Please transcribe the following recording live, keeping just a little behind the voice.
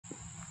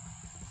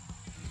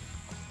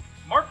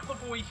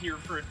Boy here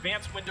for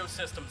Advanced Window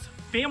Systems,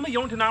 family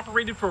owned and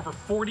operated for over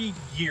 40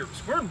 years.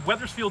 We're in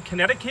Wethersfield,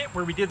 Connecticut,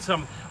 where we did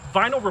some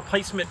vinyl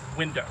replacement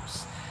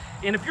windows.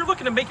 And if you're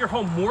looking to make your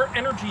home more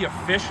energy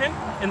efficient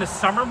in the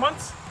summer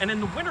months and in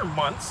the winter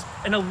months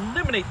and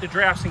eliminate the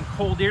drafts and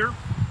cold air,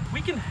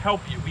 we can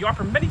help you. We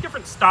offer many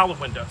different style of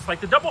windows,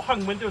 like the double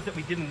hung windows that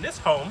we did in this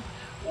home,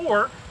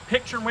 or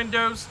picture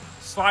windows,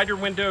 slider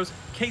windows,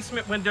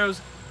 casement windows,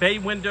 bay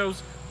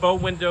windows, bow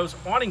windows,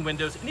 awning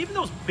windows, and even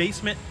those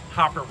basement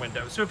hopper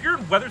windows. So if you're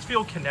in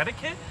Wethersfield,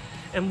 Connecticut,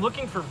 and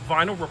looking for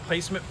vinyl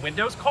replacement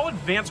windows, call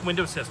Advanced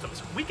Window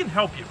Systems. We can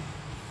help you.